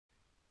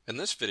In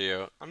this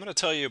video, I'm going to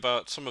tell you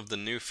about some of the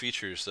new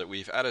features that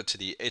we've added to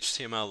the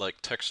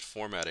HTML-like text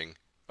formatting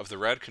of the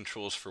Rad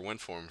controls for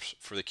WinForms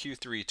for the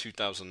Q3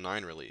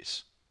 2009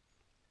 release.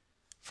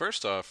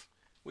 First off,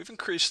 we've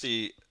increased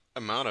the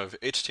amount of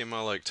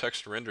HTML-like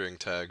text rendering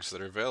tags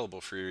that are available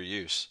for your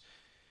use.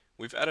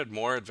 We've added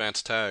more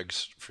advanced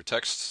tags for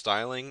text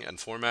styling and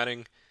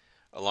formatting,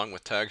 along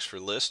with tags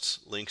for lists,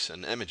 links,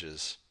 and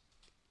images.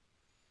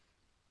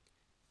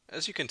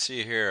 As you can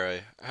see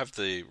here, I have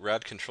the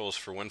Rad controls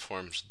for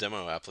WinForms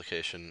demo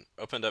application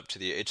opened up to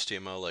the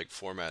HTML-like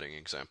formatting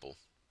example.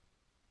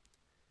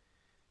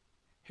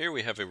 Here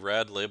we have a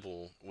Rad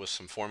label with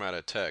some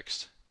formatted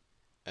text,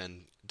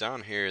 and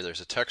down here there's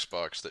a text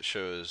box that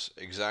shows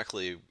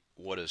exactly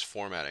what is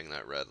formatting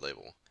that Rad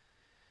label.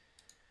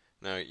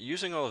 Now,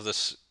 using all of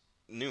this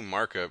new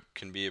markup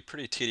can be a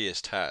pretty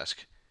tedious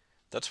task.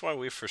 That's why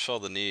we foresaw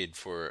the need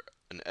for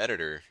an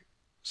editor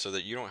so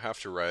that you don't have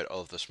to write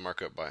all of this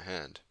markup by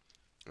hand.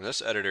 And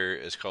this editor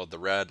is called the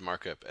Rad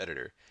Markup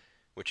Editor,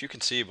 which you can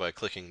see by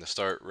clicking the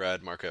Start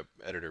Rad Markup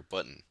Editor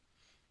button.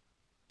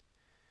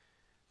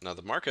 Now,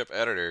 the Markup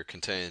Editor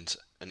contains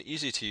an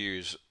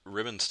easy-to-use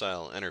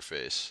ribbon-style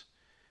interface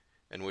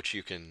in which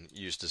you can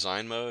use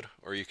design mode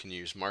or you can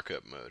use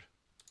markup mode.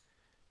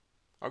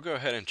 I'll go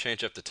ahead and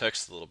change up the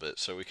text a little bit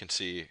so we can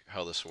see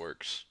how this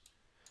works.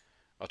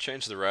 I'll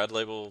change the Rad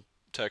label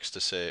text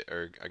to say,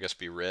 or I guess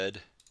be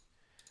red.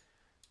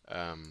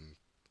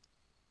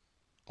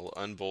 We'll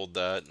unbold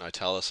that and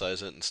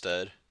italicize it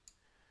instead.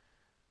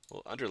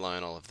 We'll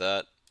underline all of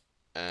that,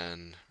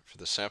 and for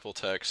the sample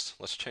text,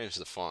 let's change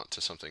the font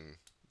to something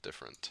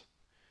different.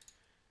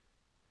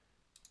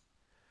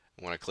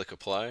 When I click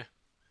apply,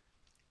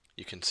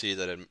 you can see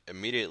that it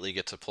immediately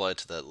gets applied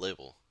to that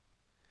label.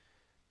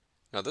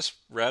 Now, this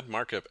Rad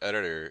Markup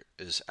Editor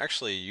is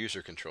actually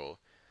user control,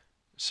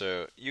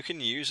 so you can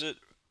use it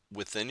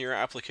within your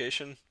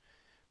application,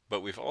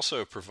 but we've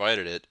also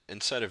provided it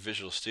inside of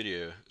Visual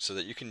Studio so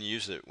that you can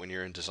use it when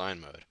you're in design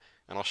mode,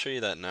 and I'll show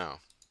you that now.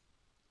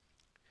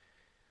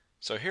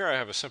 So here I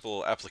have a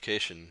simple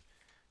application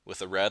with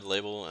a Rad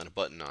label and a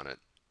button on it.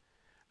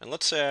 And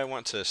let's say I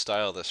want to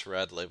style this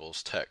Rad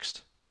label's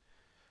text.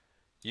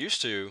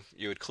 Used to,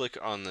 you would click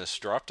on this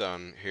drop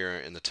down here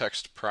in the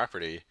text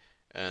property,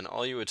 and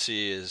all you would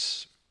see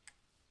is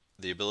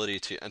the ability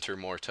to enter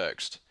more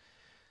text.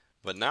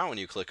 But now when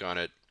you click on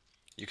it,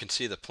 you can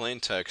see the plain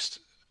text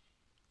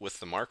with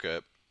the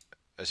markup,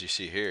 as you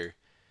see here,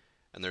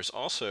 and there's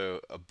also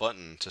a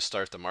button to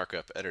start the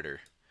markup editor.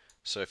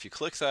 So if you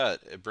click that,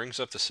 it brings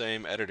up the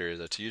same editor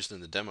that's used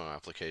in the demo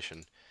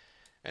application,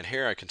 and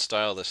here I can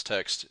style this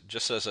text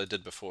just as I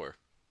did before.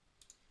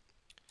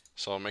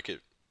 So I'll make it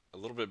a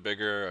little bit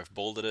bigger. I've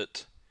bolded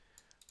it.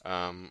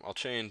 I'll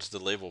change the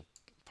label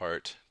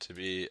part to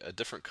be a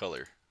different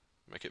color,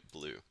 make it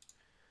blue.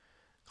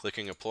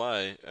 Clicking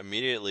apply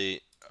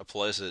immediately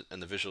applies it in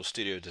the Visual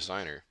Studio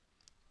Designer.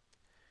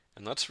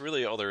 And that's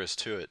really all there is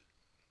to it.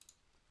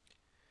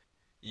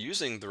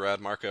 Using the Rad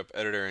Markup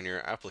Editor in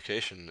your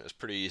application is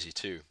pretty easy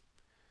too.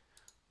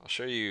 I'll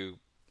show you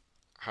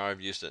how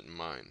I've used it in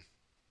mine.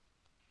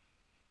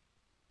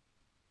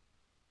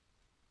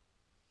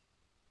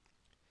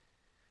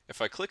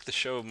 If I click the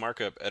Show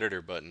Markup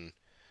Editor button,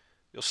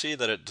 you'll see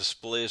that it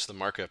displays the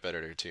markup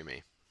editor to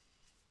me.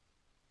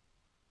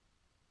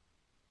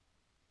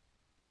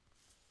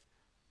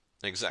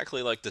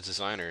 Exactly like the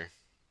designer,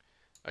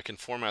 I can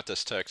format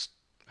this text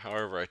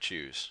however I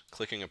choose.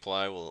 Clicking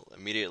apply will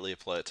immediately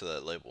apply it to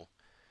that label.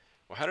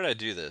 Well, how did I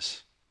do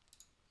this?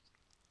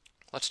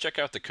 Let's check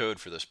out the code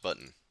for this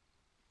button.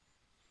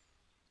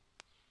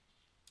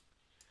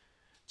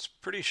 It's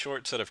a pretty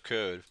short set of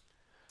code.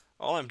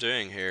 All I'm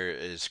doing here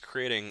is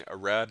creating a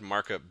Rad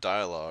Markup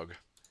dialog,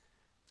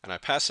 and I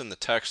pass in the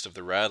text of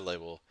the Rad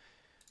label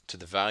to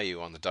the value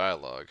on the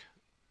dialog.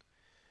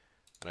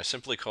 And I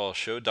simply call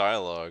show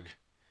dialog,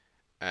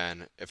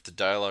 and if the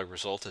dialog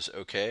result is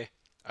okay,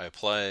 I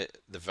apply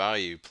the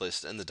value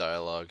placed in the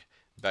dialog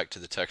back to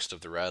the text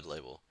of the Rad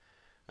label.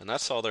 And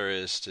that's all there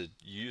is to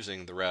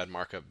using the Rad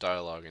Markup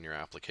dialog in your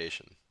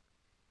application.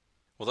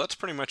 Well, that's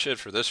pretty much it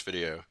for this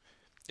video.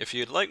 If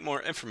you'd like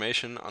more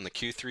information on the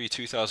Q3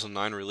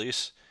 2009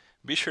 release,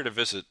 be sure to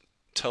visit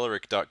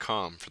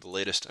Telerik.com for the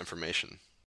latest information.